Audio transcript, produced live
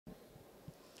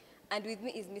And with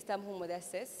me is Mr.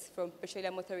 Muhumuza from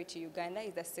Petroleum Authority Uganda.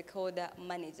 He's the stakeholder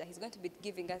manager. He's going to be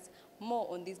giving us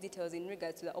more on these details in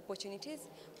regards to the opportunities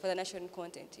for the national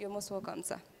content. You're most welcome,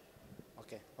 sir.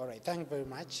 Okay, all right, thank you very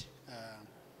much.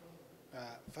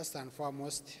 First and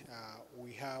foremost,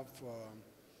 we have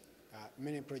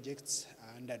many projects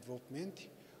under development.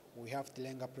 We have the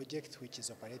Lenga project, which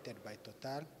is operated by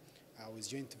Total with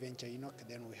joint venture Enoch.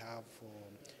 Then we have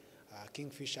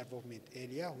Kingfisher Development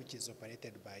Area, which is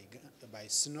operated by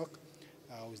SNOC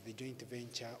with the joint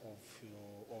venture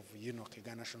of Enoch,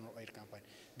 Uganda National Oil Company.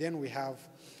 Then we have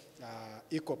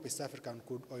ECOP, East African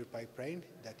Crude Oil Pipeline,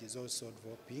 that is also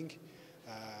developing.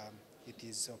 It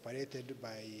is operated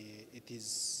by, it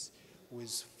is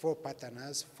with 4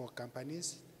 partners, 4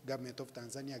 companies: Government of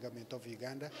Tanzania, Government of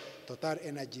Uganda, Total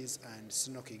Energies, and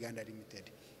SNOC Uganda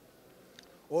Limited.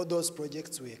 All those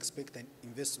projects, we expect an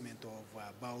investment of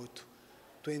about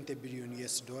 $20 billion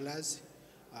US,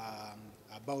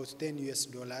 about 10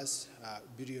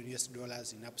 billion US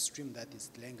dollars in upstream, that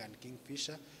is Lenga and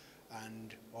Kingfisher,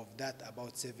 and of that,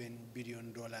 about $7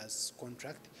 billion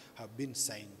contract have been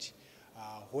signed,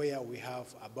 where we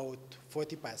have about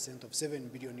 40% of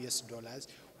 $7 billion US dollars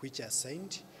which are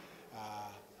signed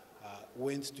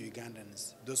went to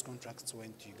Ugandans. Those contracts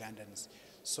went to Ugandans.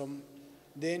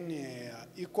 Then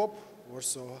ECOP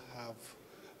also have,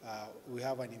 we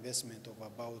have an investment of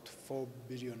about $4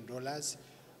 billion,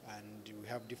 and we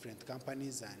have different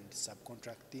companies, and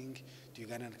subcontracting to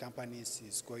Ugandan companies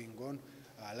is going on.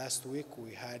 Last week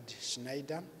we had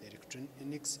Schneider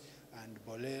Electronics and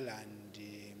Bolel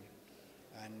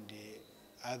and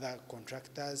other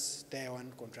contractors, Tier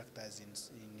 1 contractors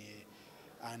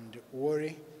and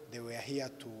Worry. They were here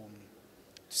to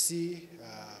see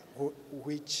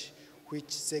which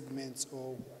segments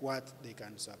or what they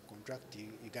can subcontract to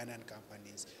Ugandan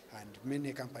companies, and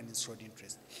many companies showed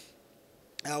interest.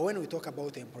 When we talk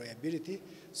about employability,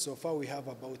 so far we have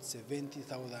about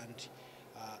 70,000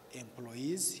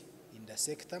 employees in the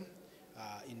sector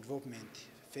in development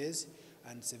phase,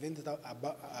 and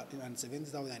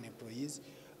 70,000 employees,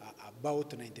 about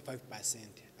 95%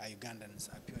 are Ugandans.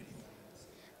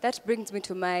 That brings me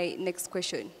to my next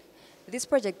question. These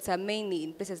projects are mainly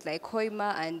in places like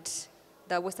Hoima and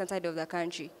the western side of the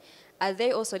country. Are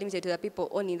they also limited to the people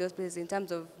owning those places in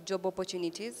terms of job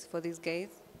opportunities for these guys?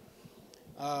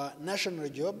 National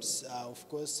jobs are, of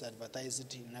course,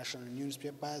 advertised in national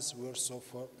newspapers. We also,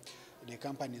 the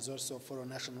companies also follow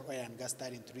National Oil and Gas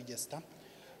Talent Register.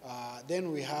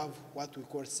 Then we have what we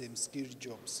call same-skilled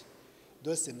jobs.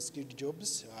 Those same-skilled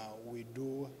jobs we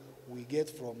get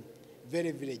from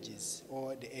very villages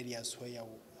or the areas where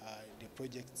the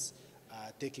projects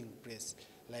are taking place.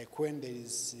 Like when there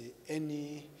is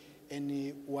any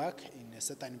work in a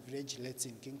certain village, let's say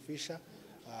in Kingfisher,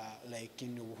 like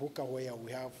in Uhuka where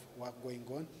we have work going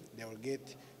on, they will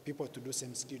get people to do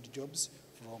some skilled jobs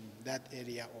from that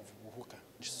area of Uhuka.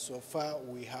 So far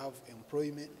we have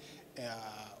employment,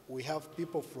 we have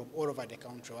people from all over the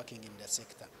country working in the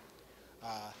sector.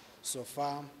 So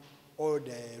far all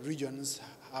the regions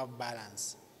have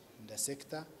balance in the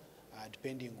sector,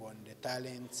 depending on the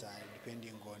talents and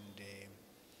depending on the,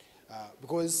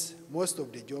 because most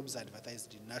of the jobs are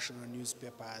advertised in national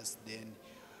newspapers, then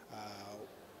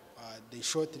they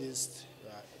shortlist,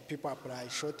 people apply,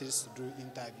 shortlist, do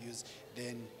interviews,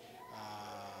 then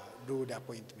do the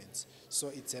appointments. So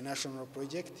it's a national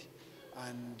project,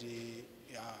 and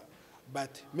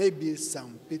but maybe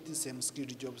some pretty same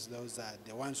skilled jobs, those are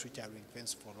the ones which are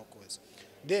ring-fenced for locals.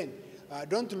 Then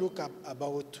don't look up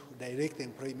about direct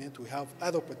employment. We have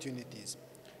other opportunities,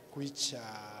 which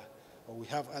we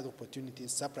have other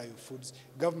opportunities, supply of foods.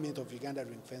 Government of Uganda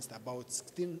ring-fenced about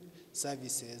 16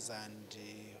 services and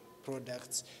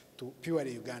products to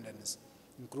purely Ugandans,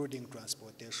 including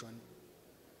transportation,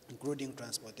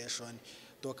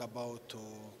 talk about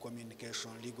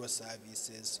communication, legal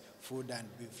services, food and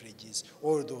beverages,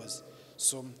 all those.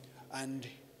 So, and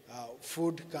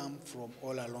food come from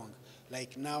all along.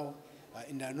 Like now,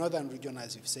 in the northern region,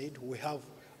 as you've said, we have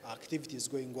activities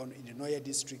going on in the Noya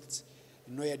district,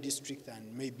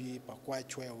 and maybe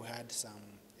Pakwach, where we had some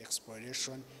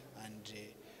exploration, and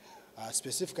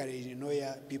specifically in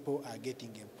Noya, people are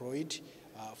getting employed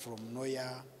from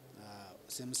Noya.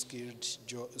 Same-skilled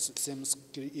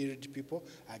people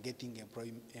are getting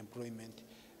employment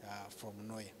from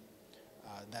Noya.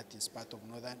 That is part of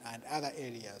northern and other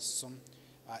areas. So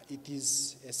it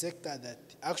is a sector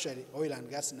that actually oil and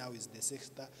gas now is the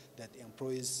sector that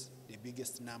employs the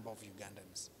biggest number of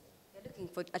Ugandans. You're looking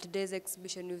for, at today's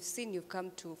exhibition, we've seen you've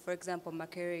come to, for example,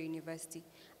 Makerere University.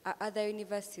 Are other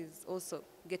universities also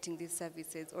getting these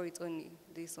services, or it's only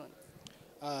this one?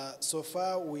 So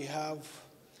far, we have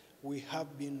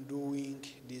been doing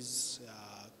this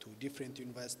to different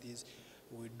universities.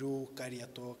 We do career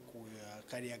talk,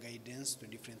 career guidance to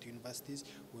different universities.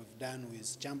 We've done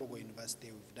with Chambogo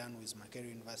University, we've done with Makerere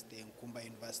University, Nkumba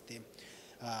University,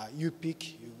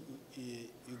 UPIC,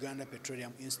 Uganda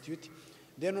Petroleum Institute.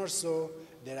 Then also,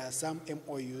 there are some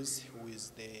MOUs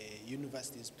with the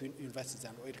universities, between universities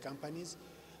and oil companies.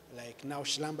 Like now,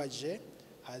 Shilambaje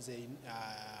has an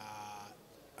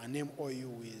MOU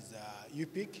with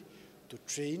UPIC to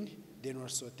train, then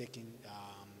also take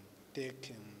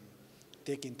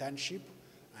internship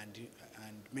and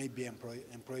maybe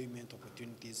employment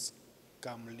opportunities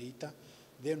come later.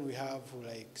 Then we have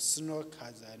like SNOC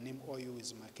has an MOU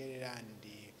with Makerere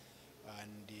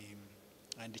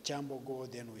and Chambogo.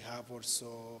 Then we have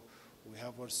also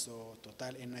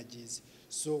Total Energies.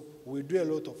 So we do a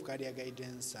lot of career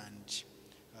guidance and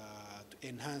to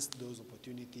enhance those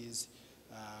opportunities.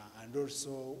 And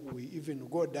also we even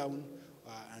go down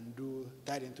and do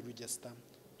talent register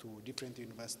to different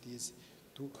universities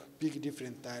to pick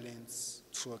different talents,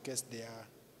 showcase their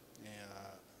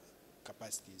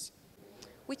capacities.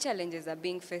 Which challenges are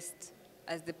being faced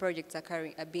as the projects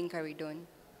are being carried on?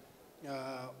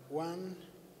 One,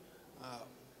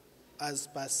 as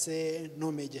per se,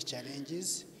 no major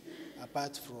challenges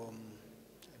apart from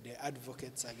the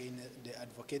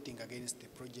advocating against the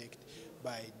project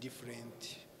by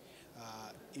different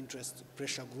interest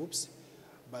pressure groups.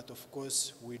 But of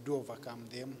course, we do overcome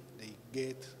them. They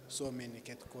get so many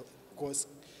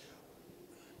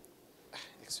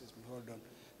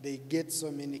They get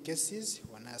so many cases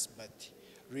on us, but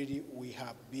really we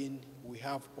have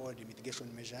all the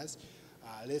mitigation measures.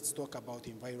 Let's talk about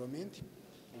environment.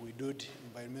 We did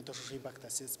environmental social impact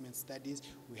assessment studies.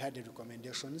 We had the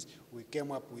recommendations. We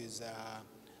came up with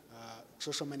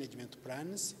social management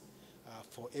plans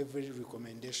for every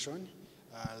recommendation.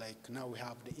 Like now we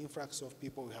have the influx of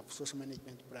people, we have social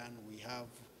management plan, we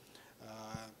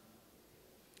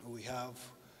have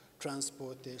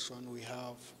transportation, we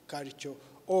have culture,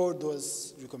 all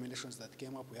those recommendations that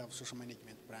came up, we have social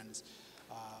management plans.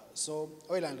 So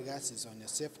oil and gas is on a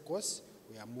safe course.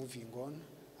 We are moving on,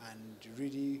 and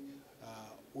really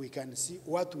we can see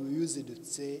what we used to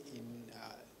say in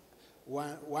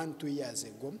 2 years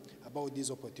ago about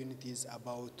these opportunities,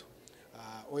 about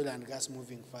oil and gas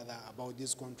moving further, about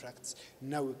these contracts.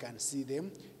 Now we can see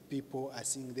them. People are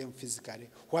seeing them physically.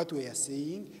 What we are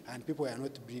saying, and people are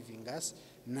not believing us,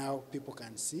 now people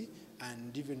can see.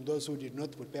 And even those who did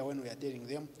not prepare when we are telling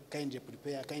them, kindly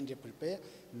prepare,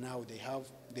 now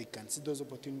they can see those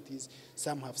opportunities.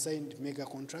 Some have signed mega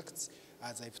contracts.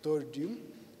 As I've told you,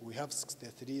 we have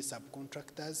 63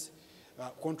 subcontractors,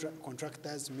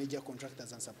 contractors, major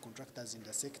contractors and subcontractors in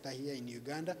the sector here in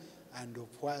Uganda, and of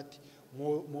what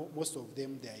most of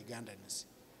them, they are Ugandans.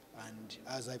 And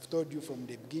as I've told you from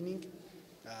the beginning,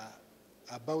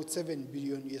 about $7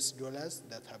 billion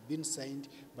that have been signed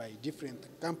by different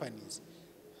companies.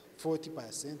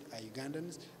 40% are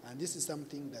Ugandans, and this is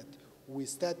something that we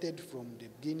started from the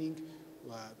beginning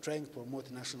trying to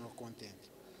promote national content.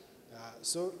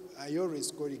 So I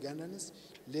always call Ugandans,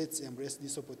 let's embrace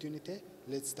this opportunity,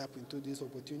 let's tap into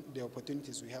the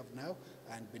opportunities we have now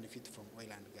and benefit from oil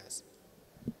and gas.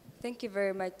 Thank you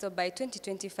very much. So by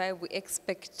 2025, we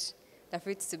expect the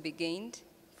fruits to be gained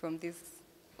from this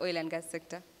oil and gas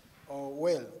sector?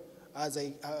 Well, as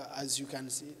you can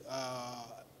see,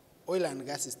 oil and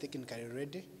gas is technically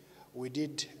ready. We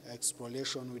did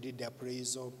exploration, we did the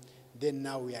appraisal, then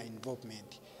now we are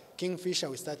involvement. Kingfisher,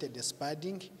 we started the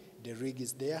spudding, the rig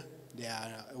is there.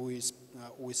 We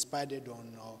spudded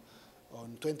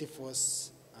on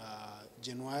 24th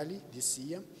January this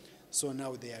year. So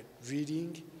now they are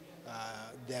drilling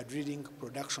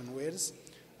production wells.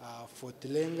 For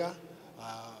Tilenga,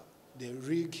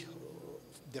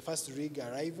 the first rig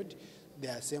arrived, they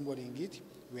are assembling it.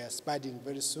 We are spudding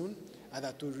very soon.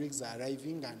 Other 2 rigs are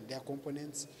arriving and their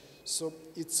components. So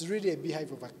it's really a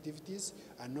beehive of activities,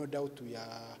 and no doubt we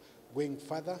are going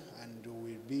further, and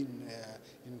we'll be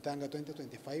in Tanga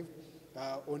 2025.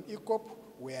 On ECOP,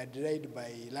 we are delayed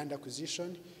by land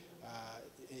acquisition,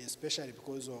 especially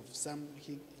because of some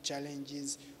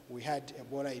challenges. We had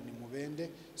Ebola in Mubende,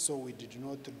 so we did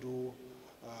not do,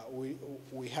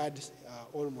 we had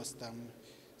almost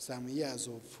some years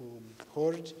of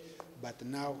hold, but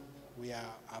now we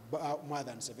are about more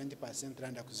than 70%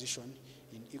 land acquisition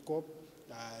in ECOP.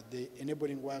 The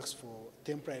enabling works for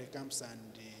temporary camps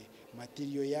and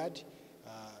material yard,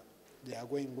 they are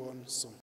going on soon.